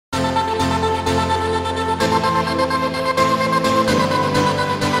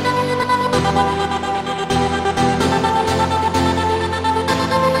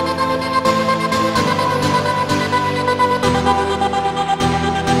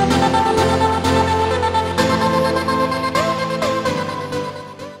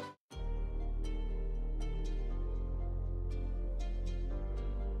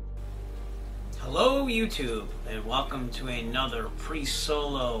YouTube, and welcome to another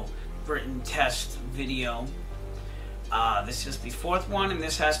pre-solo written test video. This is the fourth one, and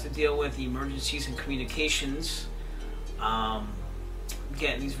this has to deal with the emergencies and communications.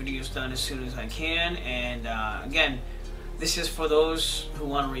 Getting these videos done as soon as I can, and again, this is for those who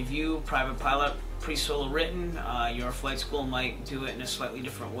want to review private pilot pre-solo written. Your flight school might do it in a slightly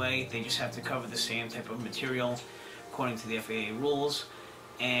different way. They just have to cover the same type of material according to the FAA rules.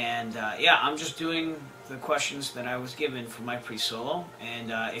 And yeah, I'm just doing the questions that I was given for my pre-solo.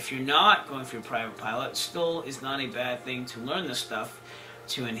 And if you're not going through private pilot, still is not a bad thing to learn this stuff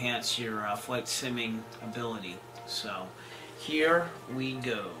to enhance your flight simming ability. So here we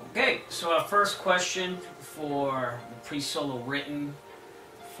go. Okay, so our first question for the pre-solo written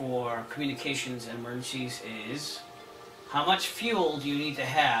for communications and emergencies is, how much fuel do you need to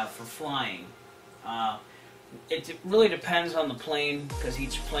have for flying? It really depends on the plane, because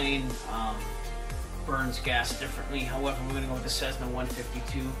each plane burns gas differently. However, we're going to go with the Cessna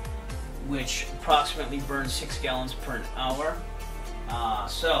 152, which approximately burns 6 gallons per hour.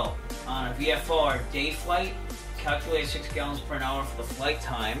 So, on a VFR day flight, calculate 6 gallons per hour for the flight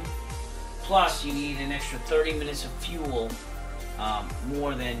time, plus you need an extra 30 minutes of fuel,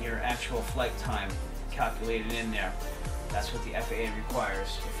 more than your actual flight time calculated in there. That's what the FAA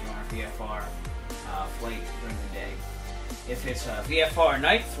requires if you're on a VFR flight during the day. If it's a VFR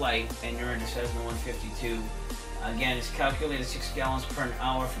night flight and you're in a Cessna 152, again, it's calculated 6 gallons per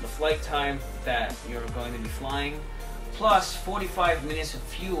hour for the flight time that you're going to be flying, plus 45 minutes of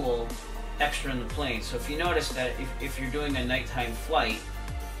fuel extra in the plane. So if you notice that if you're doing a nighttime flight,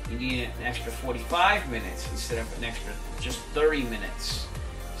 you need an extra 45 minutes instead of an extra just 30 minutes.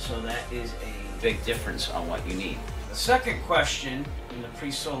 So that is a big difference on what you need. The second question in the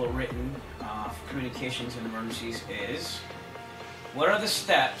pre-solo written for communications and emergencies is, what are the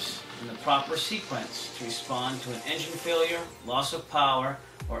steps in the proper sequence to respond to an engine failure, loss of power,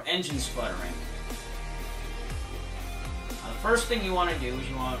 or engine sputtering? The first thing you want to do is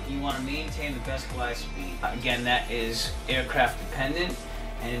you want to maintain the best glide speed. Again, that is aircraft dependent,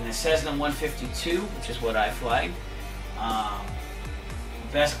 and in the Cessna 152, which is what I fly,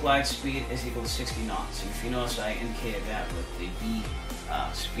 best glide speed is equal to 60 knots. And if you notice, I indicated that with the V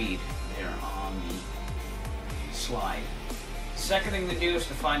speed there on the slide. The second thing to do is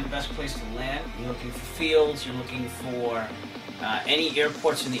to find the best place to land. You're looking for fields, you're looking for any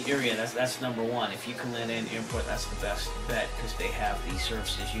airports in the area. That's number one. If you can land in an airport, that's the best bet, because they have the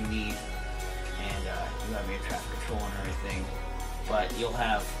services you need, and you have air traffic control and everything. But you'll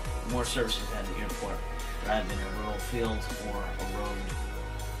have more services at an airport rather than a rural field or a road.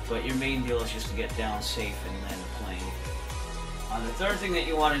 But your main deal is just to get down safe and land the plane. The third thing that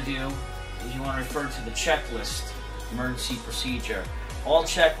you want to do is you want to refer to the checklist, emergency procedure. All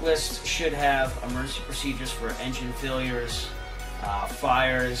checklists should have emergency procedures for engine failures,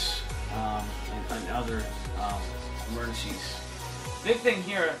 fires, and other emergencies. Big thing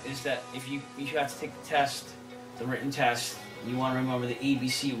here is that if you have to take the test, the written test, you want to remember the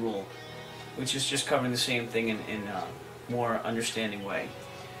ABC rule, which is just covering the same thing in a more understanding way.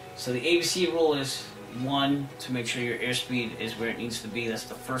 So the ABC rule is, 1, to make sure your airspeed is where it needs to be. That's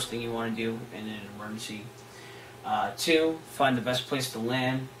the first thing you want to do in an emergency. 2, find the best place to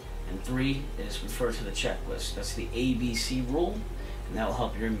land. And 3 is refer to the checklist. That's the ABC rule, and that will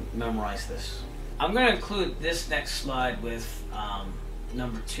help you memorize this. I'm going to include this next slide with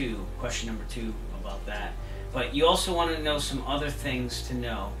question number 2 about that. But you also want to know some other things to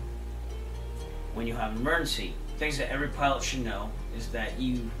know when you have an emergency. Things that every pilot should know is that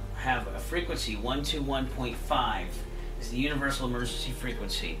you have a frequency. 121.5 is the universal emergency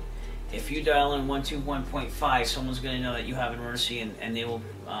frequency. If you dial in 121.5, someone's going to know that you have an emergency, and they will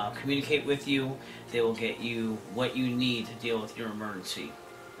communicate with you. They will get you what you need to deal with your emergency.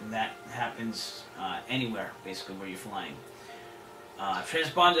 And that happens anywhere, basically, where you're flying.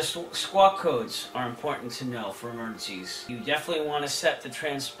 Transponder squawk codes are important to know for emergencies. You definitely want to set the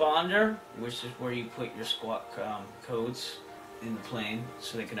transponder, which is where you put your squawk codes in the plane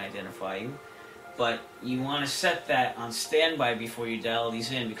so they can identify you. But you want to set that on standby before you dial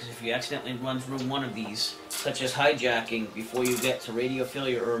these in, because if you accidentally run through one of these, such as hijacking, before you get to radio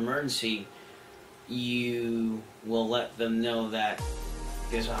failure or emergency, you will let them know that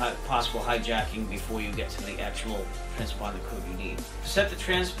there's a possible hijacking before you get to the actual transponder code you need. Set the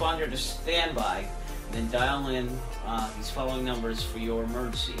transponder to standby, then dial in these following numbers for your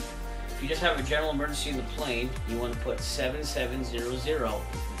emergency. If you just have a general emergency in the plane, you want to put 7700 into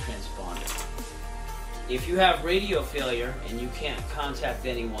the transponder. If you have radio failure and you can't contact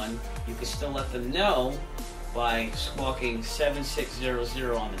anyone, you can still let them know by squawking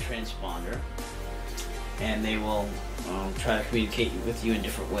 7600 on the transponder. and they will try to communicate with you in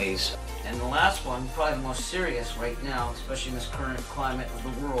different ways. And the last one, probably the most serious right now, especially in this current climate of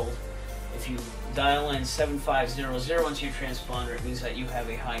the world, if you dial in 7500 into your transponder, it means that you have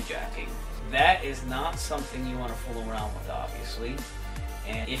a hijacking. That is not something you want to fool around with, obviously.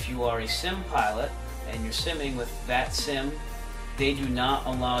 And if you are a sim pilot and you're simming with that sim, they do not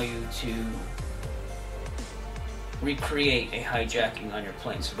allow you to recreate a hijacking on your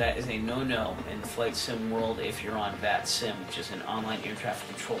plane. So that is a no-no in the flight sim world if you're on VATSIM, which is an online air traffic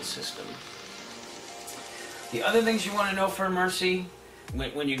control system. The other things you want to know for emergency,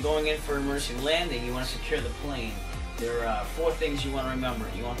 when you're going in for emergency landing, you want to secure the plane. There are 4 things you want to remember.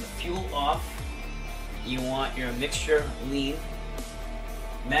 You want the fuel off, you want your mixture lean,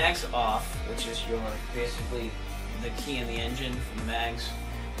 mags off, which is your basically the key in the engine for the mags.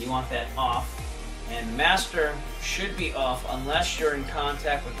 You want that off. And master should be off unless you're in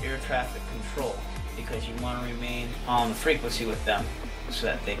contact with air traffic control, because you want to remain on the frequency with them so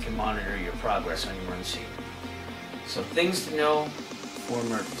that they can monitor your progress on your emergency. So things to know for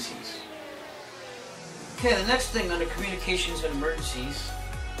emergencies. Okay, the next thing under communications and emergencies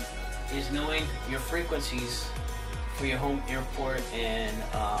is knowing your frequencies for your home airport and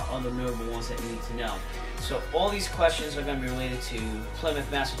other notable ones that you need to know. So all these questions are going to be related to Plymouth,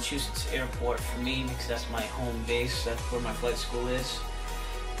 Massachusetts Airport for me, because that's my home base. That's where my flight school is.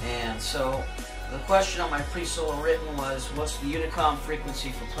 And so the question on my pre-solo written was, what's the Unicom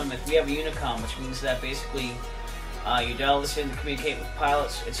frequency for Plymouth? We have a Unicom, which means that basically you dial this in to communicate with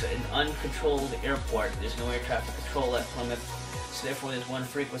pilots. It's an uncontrolled airport. There's no air traffic control at Plymouth. So therefore there's one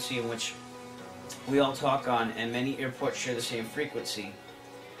frequency in which we all talk on, and many airports share the same frequency.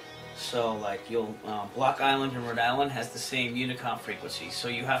 So like Block Island in Rhode Island has the same Unicom frequency. So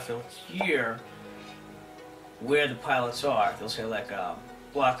you have to hear where the pilots are. They'll say like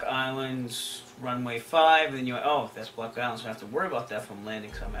Block Island's runway 5, and you're like, oh, that's Block Island, so I have to worry about that from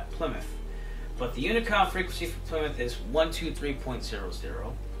landing because I'm at Plymouth. But the Unicom frequency for Plymouth is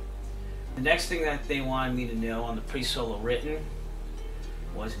 123.00. The next thing that they wanted me to know on the pre-solo written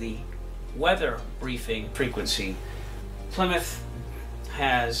was the weather briefing frequency. Plymouth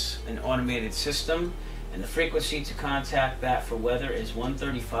has an automated system, and the frequency to contact that for weather is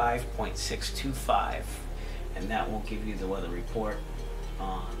 135.625, and that will give you the weather report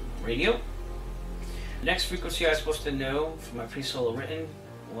on radio. The next frequency I was supposed to know for my pre-solo written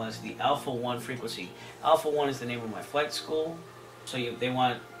was the Alpha 1 frequency. Alpha 1 is the name of my flight school, so they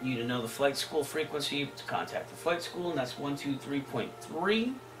want you to know the flight school frequency to contact the flight school, and that's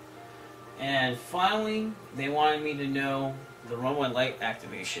 123.3. And finally, they wanted me to know the runway light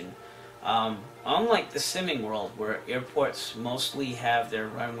activation. Unlike the simming world, where airports mostly have their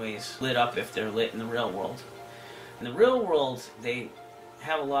runways lit up if they're lit in the real world. In the real world, they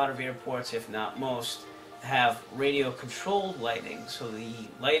have a lot of airports, if not most, have radio controlled lighting. So the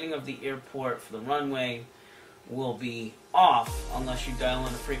lighting of the airport for the runway will be off unless you dial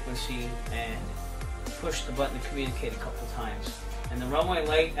in the frequency and push the button to communicate a couple times. And the runway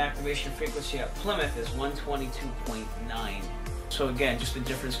light activation frequency at Plymouth is 122.9. So again, just the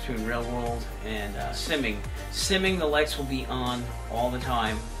difference between real world and simming. Simming, the lights will be on all the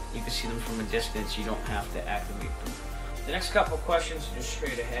time. You can see them from a distance. You don't have to activate them. The next couple of questions are just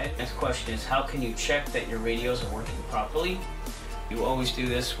straight ahead. Next question is, how can you check that your radios are working properly? You always do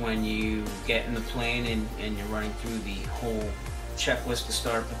this when you get in the plane and you're running through the whole checklist to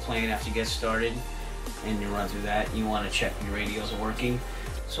start the plane after you get started. And you run through that, you want to check your radios are working.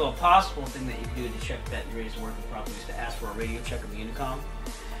 So a possible thing that you can do to check that your radios are working properly is to ask for a radio check of the Unicom.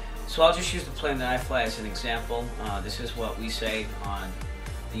 So I'll just use the plane that I fly as an example. This is what we say on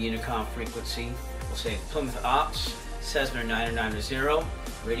the Unicom frequency. We'll say Plymouth Ops, Cessna 990,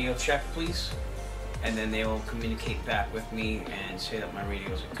 radio check please. And then they will communicate back with me and say that my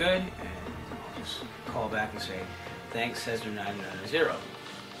radios are good, and I'll just call back and say, thanks Cessna 990.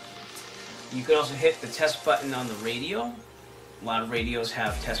 You could also hit the test button on the radio. A lot of radios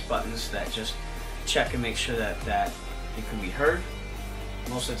have test buttons that just check and make sure that it can be heard.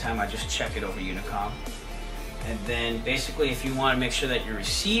 Most of the time I just check it over Unicom. And then basically if you want to make sure that you're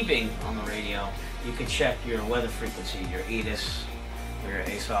receiving on the radio, you can check your weather frequency, your ATIS or your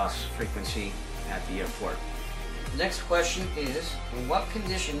ASOS frequency at the airport. The next question is, in what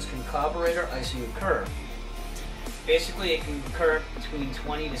conditions can carburetor icing occur? Basically, it can occur between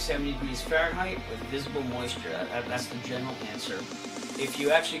 20 to 70 degrees Fahrenheit with visible moisture. That's the general answer. If you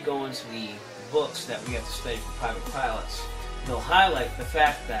actually go into the books that we have to study for private pilots, they'll highlight the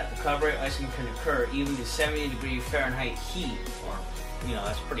fact that the carburetor icing can occur even to 70 degree Fahrenheit heat, or, you know,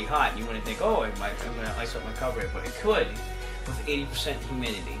 that's pretty hot. You wouldn't think, oh, I'm going to ice up my carburetor, but it could with 80%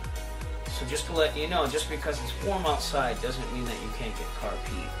 humidity. So just to let you know, just because it's warm outside doesn't mean that you can't get carb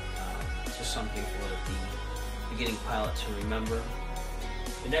heat. It's just something for the beginning pilot to remember.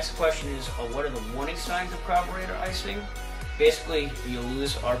 The next question is, what are the warning signs of carburetor icing? Basically, you'll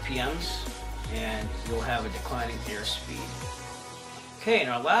lose RPMs and you'll have a declining airspeed. Okay, and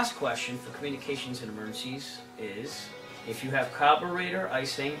our last question for communications and emergencies is, if you have carburetor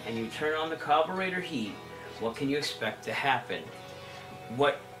icing and you turn on the carburetor heat, what can you expect to happen?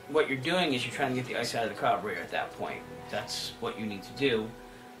 What you're doing is you're trying to get the ice out of the carburetor at that point. That's what you need to do.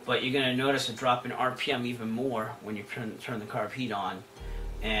 But you're going to notice a drop in RPM even more when you turn the carb heat on,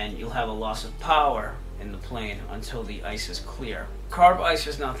 and you'll have a loss of power in the plane until the ice is clear. Carb ice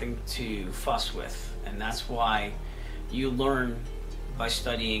is nothing to fuss with, and that's why you learn by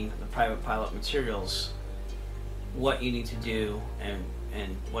studying the private pilot materials what you need to do and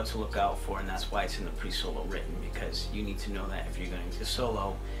what to look out for, and that's why it's in the pre-solo written, because you need to know that if you're going to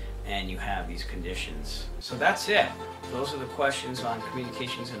solo and you have these conditions. So that's it. Those are the questions on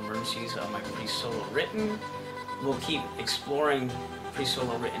communications and emergencies on my pre-solo written. We'll keep exploring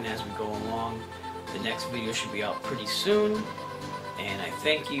pre-solo written as we go along. The next video should be out pretty soon. And I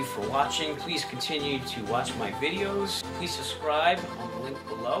thank you for watching. Please continue to watch my videos. Please subscribe on the link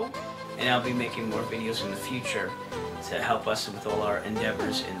below. And I'll be making more videos in the future to help us with all our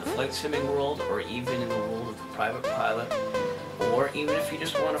endeavors in the flight simming world, or even in the world of the private pilot, or even if you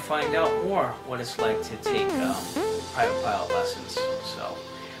just want to find out more what it's like to take private pilot lessons. So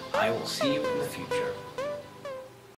I will see you in the future.